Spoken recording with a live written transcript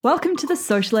Welcome to the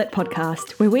Socialette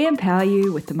podcast, where we empower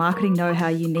you with the marketing know-how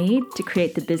you need to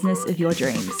create the business of your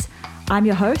dreams. I'm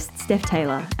your host, Steph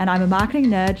Taylor, and I'm a marketing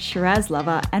nerd, Shiraz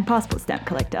lover, and passport stamp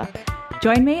collector.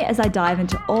 Join me as I dive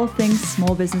into all things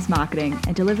small business marketing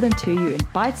and deliver them to you in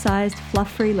bite-sized,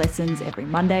 fluff-free lessons every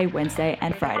Monday, Wednesday,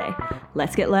 and Friday.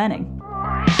 Let's get learning.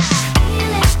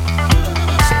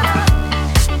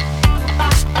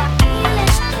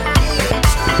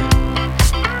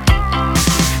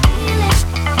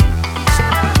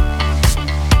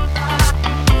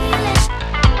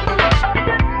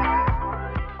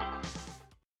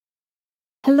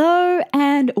 Hello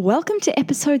and welcome to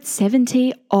episode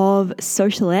 70 of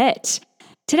Socialette.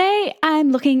 Today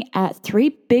I'm looking at 3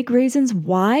 big reasons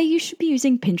why you should be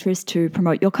using Pinterest to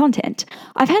promote your content.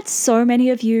 I've had so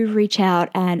many of you reach out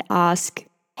and ask,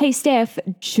 hey Steph,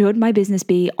 should my business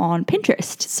be on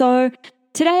Pinterest? So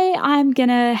today I'm going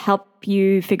to help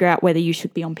you figure out whether you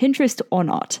should be on Pinterest or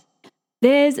not.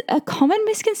 There's a common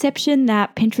misconception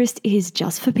that Pinterest is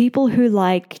just for people who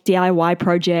like DIY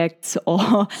projects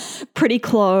or pretty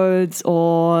clothes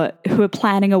or who are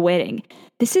planning a wedding.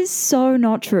 This is so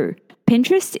not true.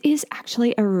 Pinterest is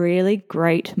actually a really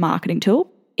great marketing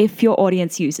tool if your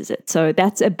audience uses it. So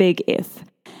that's a big if.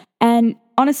 And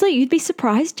honestly, you'd be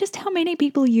surprised just how many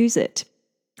people use it.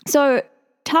 So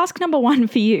task number 1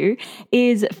 for you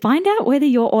is find out whether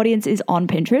your audience is on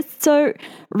Pinterest. So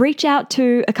reach out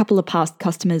to a couple of past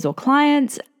customers or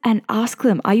clients and ask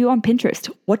them, are you on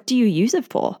Pinterest? What do you use it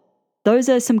for? Those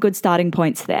are some good starting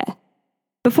points there.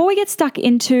 Before we get stuck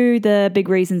into the big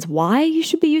reasons why you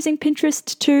should be using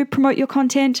Pinterest to promote your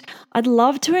content, I'd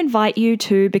love to invite you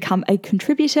to become a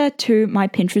contributor to my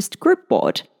Pinterest group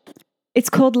board. It's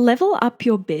called Level Up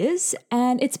Your Biz,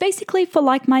 and it's basically for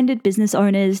like-minded business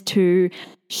owners to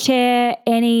share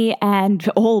any and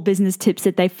all business tips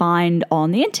that they find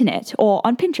on the internet or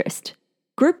on Pinterest.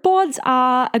 Group boards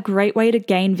are a great way to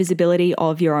gain visibility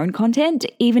of your own content,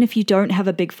 even if you don't have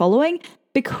a big following,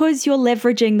 because you're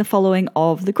leveraging the following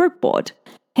of the group board.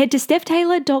 Head to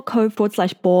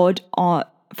stephtaylor.co/board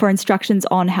for instructions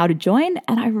on how to join,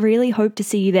 and I really hope to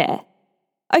see you there.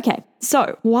 Okay,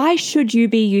 so why should you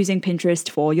be using Pinterest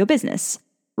for your business?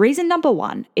 Reason number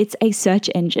 1, it's a search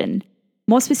engine.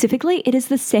 More specifically, it is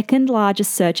the second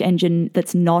largest search engine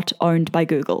that's not owned by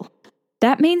Google.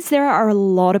 That means there are a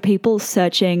lot of people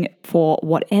searching for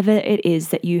whatever it is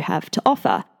that you have to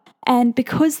offer. And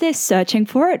because they're searching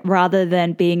for it rather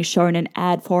than being shown an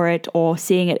ad for it or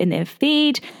seeing it in their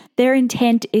feed, their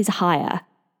intent is higher.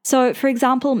 So, for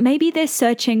example, maybe they're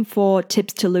searching for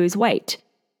tips to lose weight.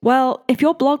 Well, if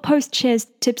your blog post shares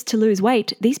tips to lose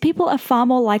weight, these people are far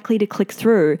more likely to click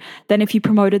through than if you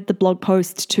promoted the blog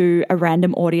post to a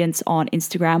random audience on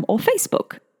Instagram or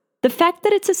Facebook. The fact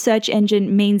that it's a search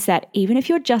engine means that even if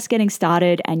you're just getting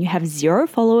started and you have 0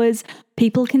 followers,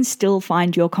 people can still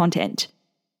find your content.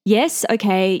 Yes,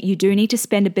 okay, you do need to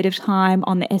spend a bit of time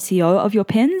on the SEO of your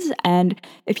pins, and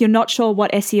if you're not sure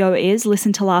what SEO is,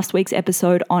 listen to last week's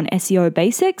episode on SEO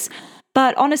basics.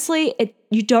 But honestly,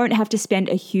 you don't have to spend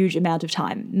a huge amount of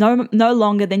time, no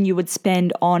longer than you would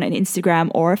spend on an Instagram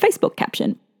or a Facebook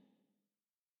caption.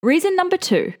 Reason number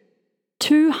 2,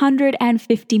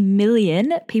 250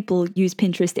 million people use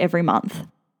Pinterest every month.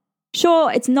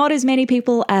 Sure, it's not as many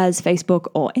people as Facebook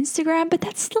or Instagram, but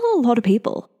that's still a lot of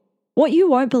people. What you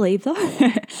won't believe though,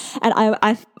 and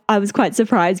I was quite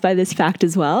surprised by this fact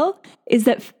as well, is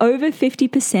that over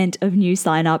 50% of new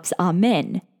signups are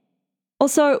men.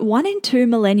 Also, 1 in 2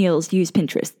 millennials use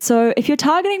Pinterest. So if you're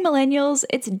targeting millennials,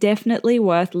 it's definitely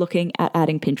worth looking at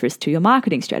adding Pinterest to your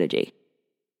marketing strategy.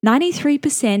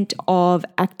 93% of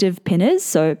active pinners,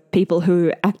 so people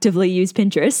who actively use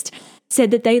Pinterest, said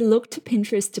that they look to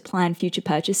Pinterest to plan future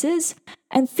purchases,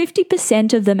 and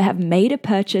 50% of them have made a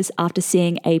purchase after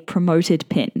seeing a promoted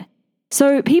pin.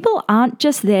 So people aren't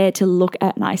just there to look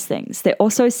at nice things, they're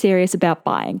also serious about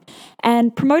buying.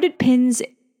 And promoted pins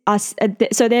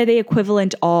so they're the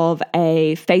equivalent of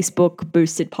a Facebook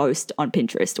boosted post on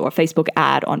Pinterest or a Facebook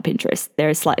ad on Pinterest. There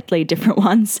are slightly different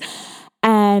ones.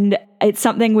 And it's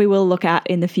something we will look at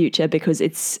in the future because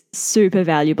it's super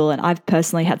valuable. And I've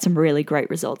personally had some really great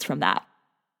results from that.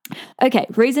 Okay,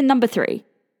 reason number 3.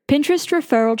 Pinterest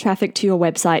referral traffic to your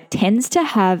website tends to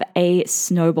have a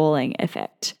snowballing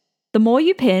effect. The more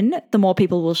you pin, the more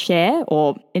people will share,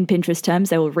 or in Pinterest terms,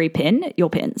 they will repin your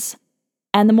pins.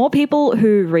 And the more people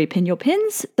who repin your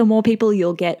pins, the more people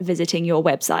you'll get visiting your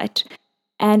website.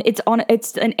 And it's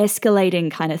an escalating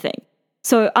kind of thing.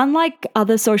 So unlike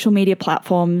other social media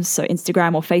platforms, so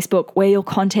Instagram or Facebook, where your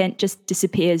content just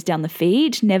disappears down the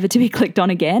feed, never to be clicked on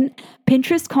again,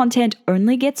 Pinterest content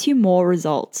only gets you more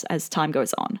results as time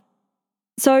goes on.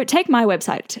 So take my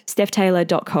website,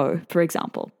 stephtaylor.co, for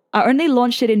example. I only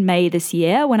launched it in May this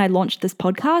year when I launched this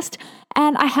podcast,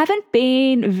 and I haven't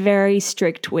been very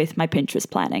strict with my Pinterest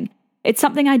planning. It's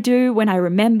something I do when I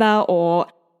remember or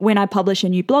when I publish a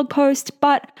new blog post,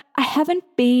 but I haven't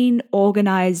been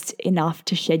organized enough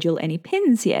to schedule any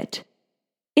pins yet.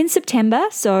 In September,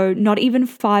 so not even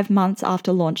 5 months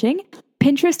after launching,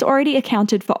 Pinterest already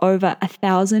accounted for over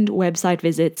 1,000 website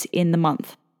visits in the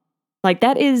month. Like,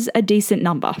 that is a decent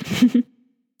number.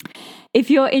 If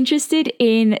you're interested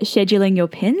in scheduling your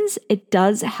pins, it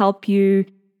does help you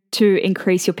to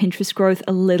increase your Pinterest growth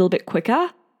a little bit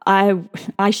quicker.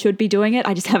 I should be doing it.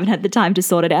 I just haven't had the time to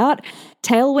sort it out.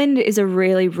 Tailwind is a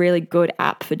really, really good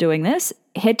app for doing this.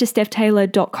 Head to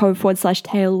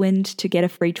stephtaylor.co/tailwind to get a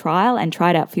free trial and try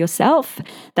it out for yourself.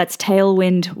 That's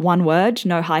Tailwind, one word,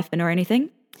 no hyphen or anything.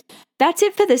 That's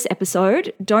it for this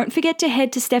episode. Don't forget to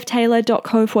head to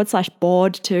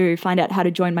stephtaylor.co/board to find out how to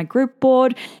join my group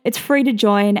board. It's free to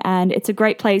join and it's a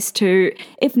great place to,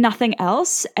 if nothing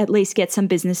else, at least get some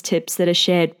business tips that are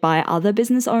shared by other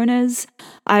business owners.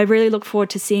 I really look forward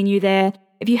to seeing you there.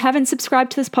 If you haven't subscribed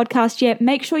to this podcast yet,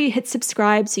 make sure you hit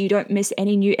subscribe so you don't miss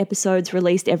any new episodes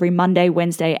released every Monday,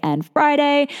 Wednesday, and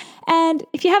Friday. And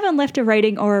if you haven't left a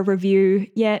rating or a review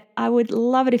yet, I would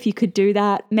love it if you could do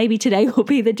that. Maybe today will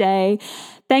be the day.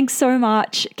 Thanks so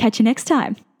much. Catch you next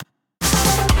time.